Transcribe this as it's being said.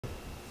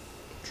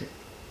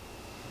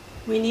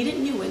We needed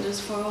new windows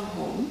for our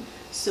home,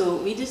 so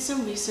we did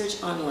some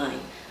research online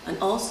and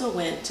also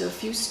went to a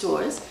few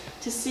stores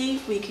to see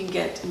if we can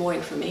get more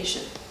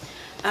information.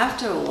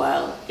 After a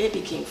while, it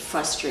became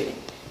frustrating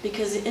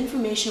because the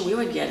information we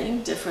were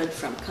getting differed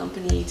from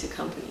company to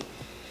company.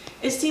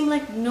 It seemed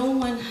like no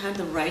one had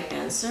the right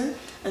answer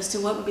as to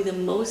what would be the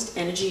most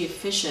energy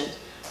efficient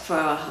for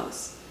our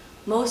house.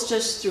 Most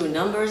just threw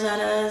numbers at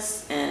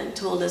us and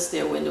told us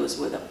their windows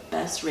were the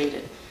best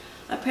rated.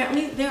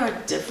 Apparently, there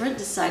are different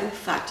deciding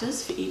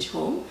factors for each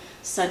home,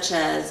 such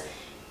as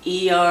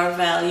ER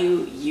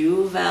value,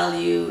 U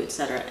value,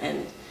 etc.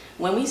 And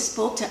when we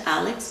spoke to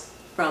Alex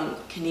from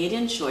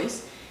Canadian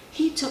Choice,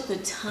 he took the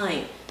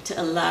time to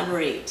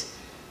elaborate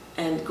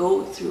and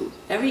go through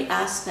every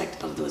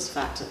aspect of those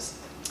factors.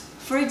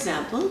 For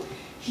example,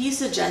 he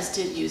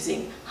suggested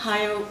using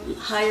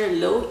higher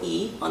low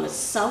E on the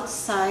south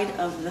side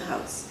of the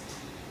house.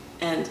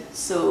 And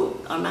so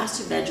our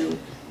master bedroom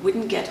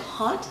wouldn't get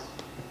hot,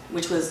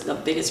 which was the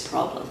biggest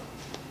problem.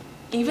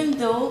 Even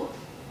though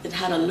it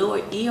had a lower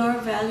ER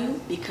value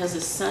because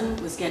the sun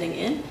was getting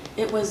in,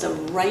 it was the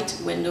right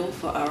window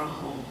for our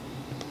home.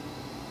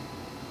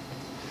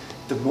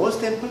 The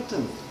most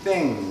important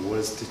thing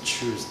was to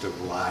choose the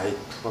right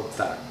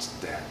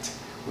product that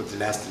would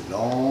last a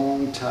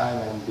long time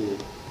and be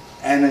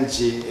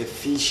energy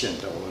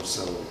efficient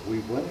also. We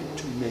wanted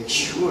to make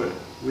sure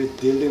we're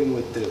dealing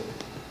with the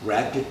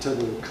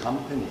reputable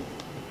company.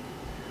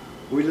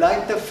 We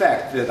like the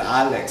fact that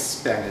Alex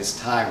spent his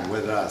time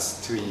with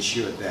us to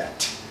ensure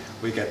that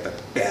we get the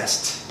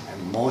best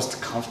and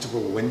most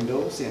comfortable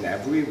windows in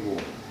every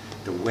room.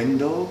 The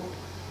window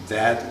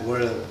that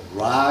were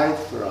right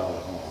for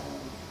our home.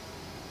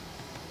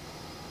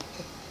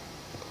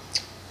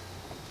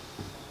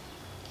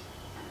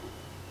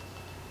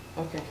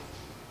 Okay.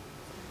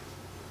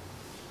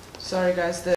 Sorry guys,